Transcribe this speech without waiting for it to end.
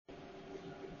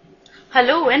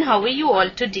Hello and how are you all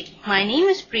today? My name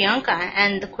is Priyanka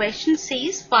and the question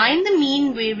says find the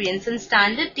mean, variance and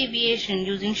standard deviation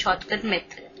using shortcut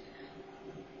method.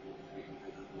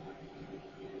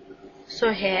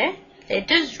 So here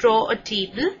let us draw a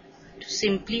table to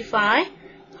simplify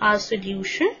our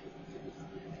solution.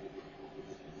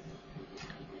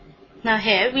 Now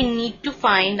here we need to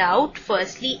find out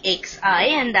firstly xi,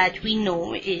 and that we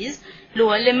know is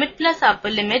lower limit plus upper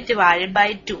limit divided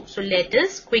by 2. So let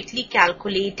us quickly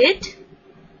calculate it.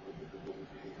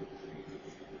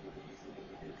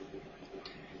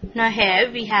 Now here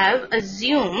we have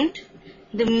assumed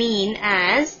the mean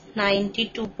as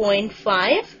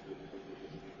 92.5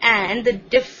 and the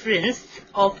difference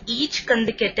of each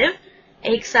consecutive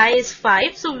xi is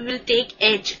 5. So we will take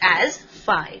h as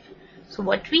 5. So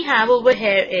what we have over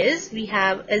here is we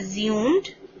have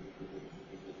assumed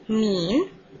mean,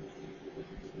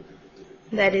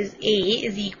 that is a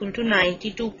is equal to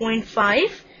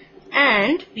 92.5,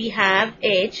 and we have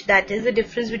h, that is the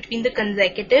difference between the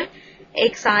consecutive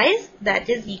xi's, that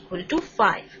is equal to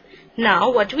 5. Now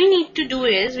what we need to do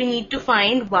is we need to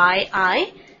find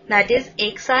yi, that is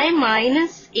xi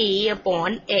minus a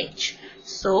upon h.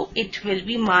 So it will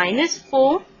be minus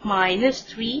 4, minus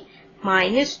 3,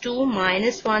 minus 2,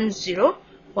 minus 1, 0,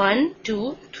 1,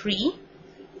 2, 3,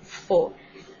 4.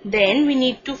 Then we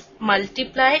need to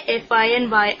multiply fi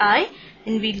and yi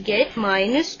and we'll get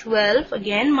minus 12,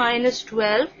 again minus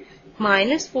 12,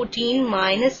 minus 14,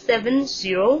 minus 7,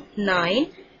 0,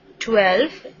 9,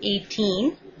 12,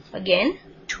 18, again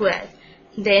 12.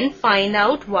 Then find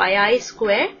out yi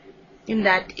square, and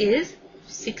that is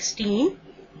 16,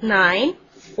 9,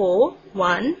 4,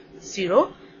 1,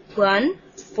 0, 1,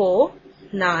 4,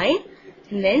 9,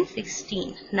 and then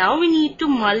 16. Now we need to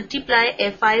multiply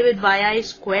fi with yi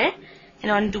square,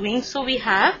 and on doing so we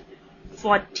have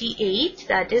 48,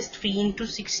 that is 3 into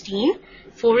 16,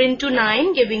 4 into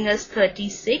 9 giving us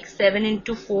 36, 7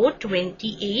 into 4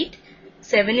 28,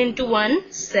 7 into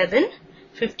 1 7,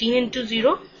 15 into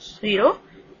 0 0,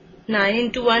 9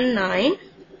 into 1 9,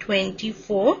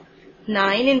 24,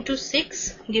 9 into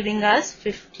 6 giving us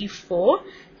 54,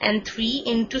 and 3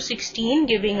 into 16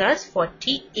 giving us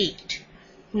 48.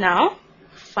 Now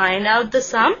find out the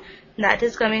sum, that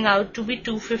is coming out to be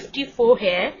 254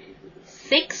 here,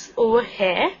 6 over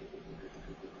here,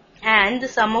 and the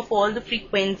sum of all the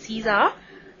frequencies are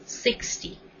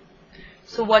 60.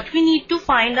 So what we need to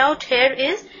find out here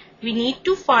is we need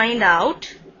to find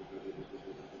out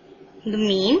the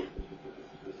mean,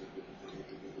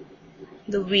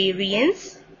 the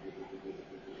variance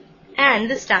and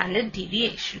the standard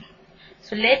deviation.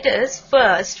 So let us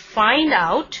first find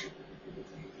out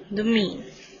the mean,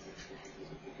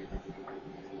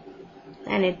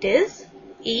 and it is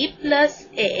a plus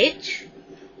h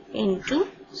into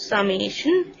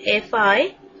summation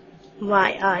fi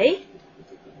yi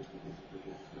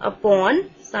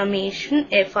upon summation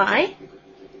fi,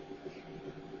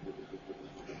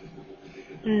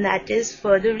 and that is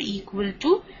further equal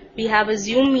to, we have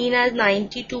assumed mean as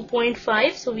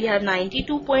 92.5, so we have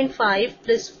 92.5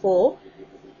 plus 4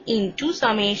 into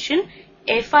summation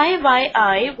fi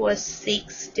yi was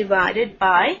 6 divided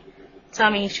by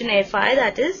summation fi,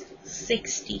 that is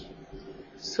 60.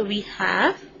 So we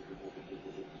have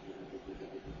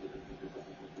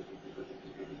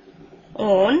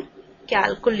on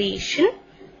calculation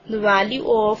the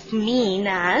value of mean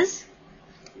as,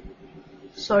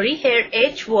 sorry, here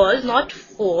h was not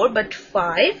 4 but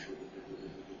 5.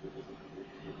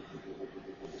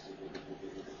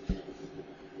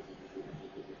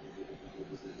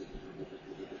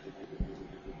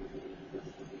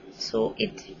 So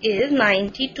it is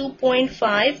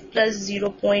 92.5 plus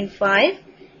 0.5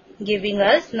 giving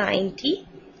us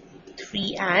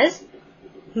 93 as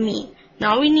mean.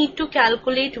 Now we need to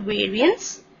calculate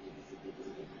variance.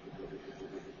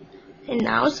 And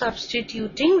now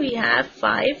substituting, we have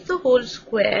 5 the whole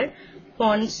square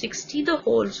upon 60 the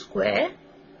whole square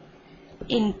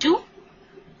into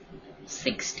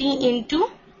 60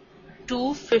 into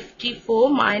 254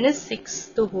 minus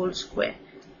 6 the whole square.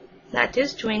 That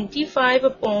is 25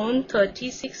 upon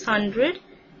 3600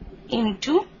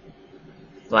 into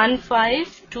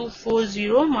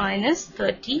 15240 minus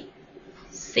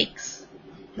 36.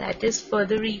 That is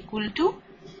further equal to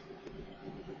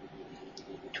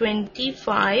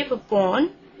 25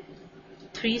 upon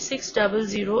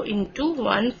 3600 into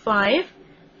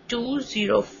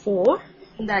 15204.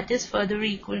 That is further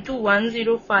equal to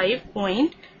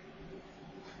 105.52.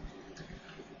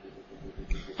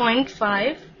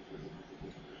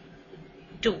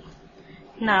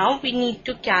 Now we need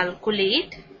to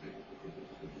calculate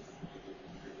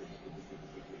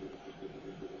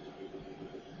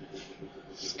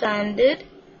standard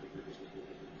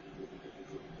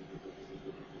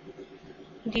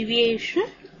deviation,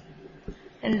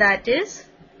 and that is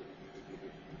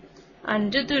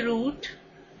under the root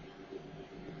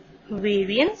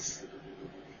variance,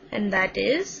 and that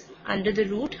is under the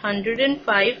root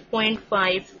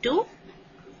 105.52,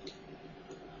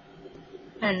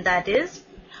 and that is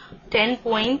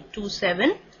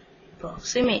 10.27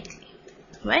 approximately.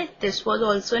 Right, this was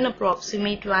also an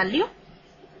approximate value.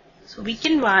 So we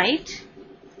can write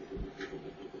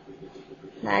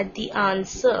that the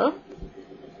answer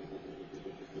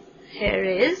here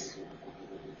is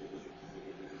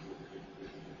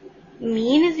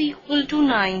mean is equal to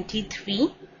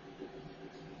 93,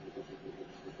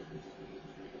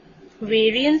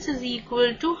 variance is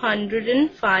equal to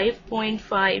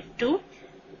 105.52,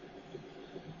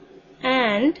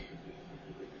 and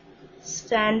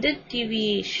standard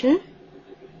deviation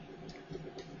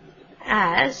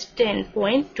as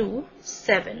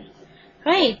 10.27.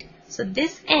 Right, so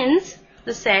this ends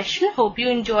the session. Hope you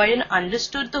enjoyed and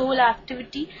understood the whole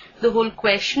activity, the whole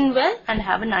question well, and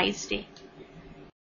have a nice day.